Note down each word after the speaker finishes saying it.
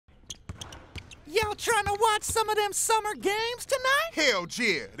Y'all trying to watch some of them summer games tonight? Hell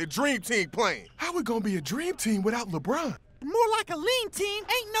yeah, the dream team playing. How we gonna be a dream team without LeBron? More like a lean team.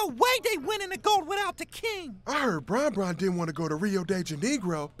 Ain't no way they winning the gold without the king. I heard Bron didn't want to go to Rio de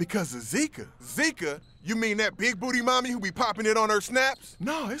Janeiro because of Zika. Zika? You mean that big booty mommy who be popping it on her snaps?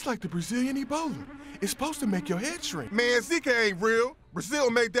 No, it's like the Brazilian Ebola. It's supposed to make your head shrink. Man, Zika ain't real. Brazil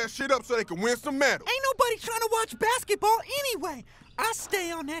made that shit up so they can win some medals. Ain't nobody trying to watch basketball anyway. I stay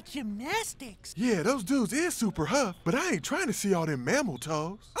on that gymnastics. Yeah, those dudes is super huff, but I ain't trying to see all them mammal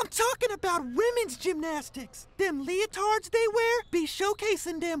toes. I'm talking about women's gymnastics. Them leotards they wear be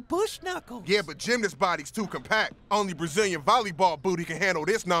showcasing them bush knuckles. Yeah, but gymnast body's too compact. Only Brazilian volleyball booty can handle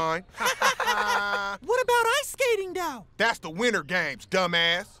this 9. What about ice skating though? That's the winter games,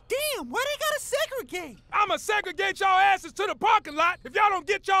 dumbass. Damn, why they gotta segregate? I'ma segregate y'all asses to the parking lot if y'all don't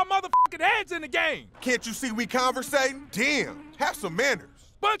get y'all motherfucking heads in the game. Can't you see we conversating? Damn, have some manners.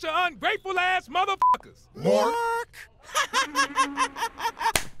 Bunch of ungrateful ass motherfuckers. Mark? Mark.